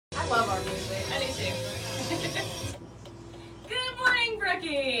love our music. I do too. Good morning,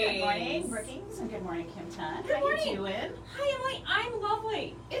 Brookie. Good morning, Brookings, and good morning, Kim Tan. Good morning. How you doing? Hi, Emily. I'm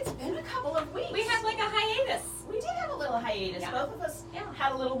lovely. It's been a couple of weeks. We had like a hiatus. We did have a little hiatus. Yeah. Both of us Yeah.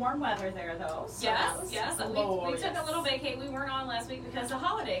 had a little warm weather there, though. So that was Yes. We glorious. took a little vacay. We weren't on last week because the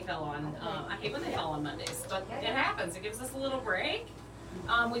holiday fell on. I hate when they fell on Mondays, but Yeah, it yeah. happens. It gives us a little break.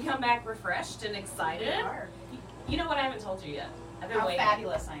 We come back refreshed and excited. We are. You know what I haven't told you yet? I've been How waiting.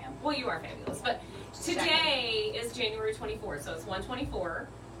 fabulous I am. Well, you are fabulous. But today is January 24th, so it's 1/24,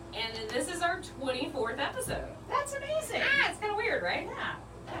 and this is our 24th episode. That's amazing. It's kind of weird, right? Yeah,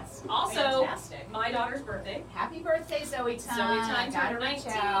 that's Also, fantastic. my daughter's birthday. Happy birthday, Zoe Tan. Zoe Tan Gotta turned reach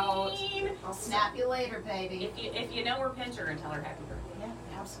out. 19. I'll snap you later, baby. If you know her, pinch her and tell her happy birthday.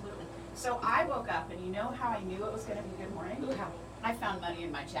 Yeah, absolutely. So I woke up, and you know how I knew it was going to be good morning? Ooh, how? I found money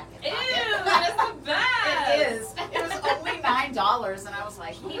in my jacket Ew, pocket. that is the best. It is. It was only $9, and I was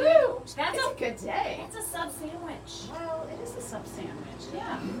like, Huge. woo! That's It's a a good day. That's a sub sandwich. Well, it is a sub sandwich,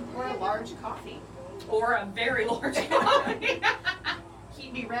 yeah. Or a large coffee. Or a very large coffee.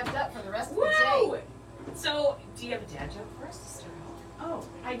 Keep me revved up for the rest of the Woo! day. So, do you have a dad joke for us to start off? Oh,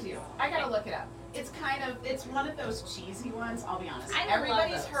 I do. I gotta look it up. It's one of those cheesy ones, I'll be honest. I love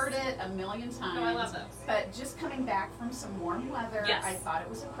Everybody's those. heard it a million times. No, I love those. But just coming back from some warm weather, Yes. I thought it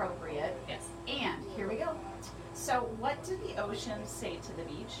was appropriate. Yes. And here we go. So what did the ocean say to the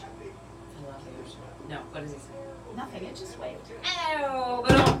beach? I love the ocean. No, what does he say? Nothing, it just waved. Ew,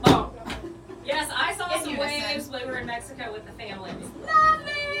 but oh. Yes, I saw In some unison. waves when we were in Mexico with the family. It was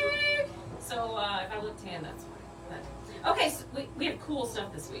lovely. So if I look tan, that's why. But, okay, so we have cool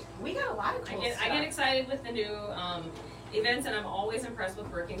stuff this week. We got a lot of cool stuff. I get excited with the new events, and I'm always impressed with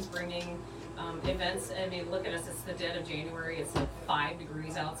Brookings bringing events. I mean, look at us. It's the dead of January. It's like 5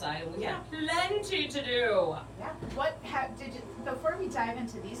 degrees outside, and we have plenty to do. Yeah. Did you, before we dive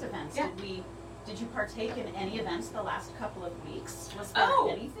into these events, Yeah. did you partake in any events the last couple of weeks? Was there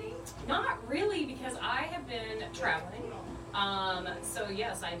anything? Not really, because I have been traveling. So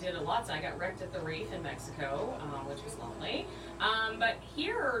yes, I did a lot. So I got wrecked at the reef in Mexico, which was lovely. But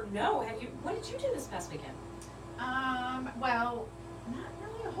here, no. What did you do this past weekend? Well, not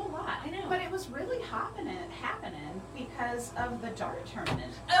really a whole lot. I know. But it was really happening because of the dart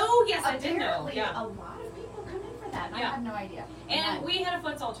tournament. Oh yes, I did know. Apparently, Yeah. a lot of people come in for that. I Yeah. had no idea. And we had a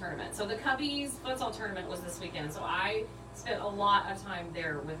futsal tournament. So the Cubbies futsal tournament was this weekend. So I spent a lot of time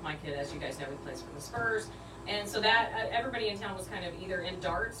there with my kid. As you guys know, he plays for the Spurs. And so that everybody in town was kind of either in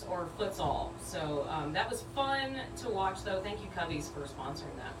darts or futsal. So that was fun to watch, though. Thank you, Cubbies, for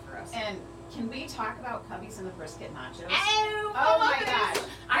sponsoring that for us. And can we talk about Cubbies and the brisket nachos? Oh my gosh.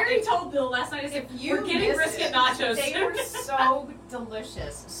 I already told Bill last night. I said, we're getting missed brisket it, nachos. They were so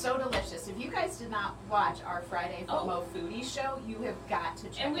delicious. So delicious. If you guys did not watch our Friday FOMO Foodie show, you have got to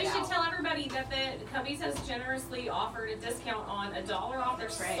check it out. And we should tell everybody that the Cubbies has generously offered a discount on $1 off their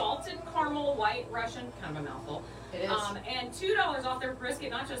salted caramel white Russian, kind of a mouthful. It is. And $2 off their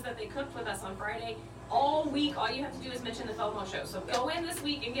brisket nachos that they cooked with us on Friday. All week, all you have to do is mention the FOMO show. So go in this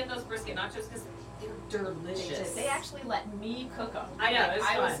week and get those brisket nachos because they're delicious. They actually let me cook them. I know, it was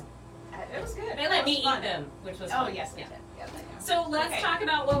fun. It was good. They let me eat them, which was fun. Oh, yes, they did. Yeah, they did. So let's talk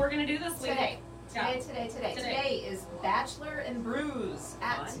about what we're going to do this week. Today is Bachelor and Brews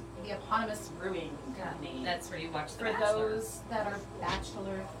at Fun. the eponymous brewing company. That's where you watch the For Bachelor. those that are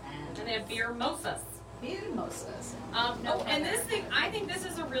Bachelor fans. And they have beer mimosas. Mimosas. And this thing, I think this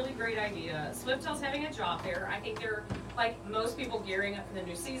is a really great idea. Swiftel's having a job fair. I think they're, like most people, gearing up for the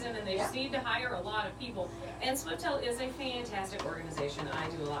new season, and they just need to hire a lot of people. And Swiftel is a fantastic organization. I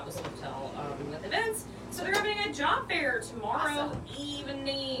do a lot with Swiftel with events. So they're having a job fair tomorrow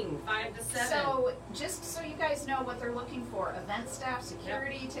evening, 5 to 7. So just so you guys know what they're looking for, event staff,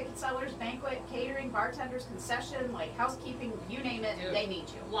 security, ticket sellers, banquet, catering, bartenders, concession, like housekeeping, you name it, they need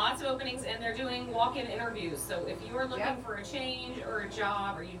you. Lots of openings, and they're doing walk-in interviews. So if you are looking for a change or a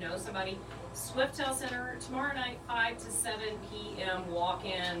job, or you know somebody, Swiftel Center tomorrow night, 5 to 7 p.m.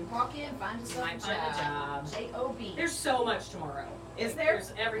 Walk-in. Walk in, find yourself Might find a job. J-O-B. There's so much tomorrow. Is there?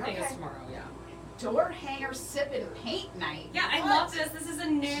 Everything is tomorrow. Yeah. Door hanger sip and paint night. Yeah, I love this. This is a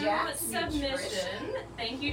new Jack's submission. Nutrition. Thank you.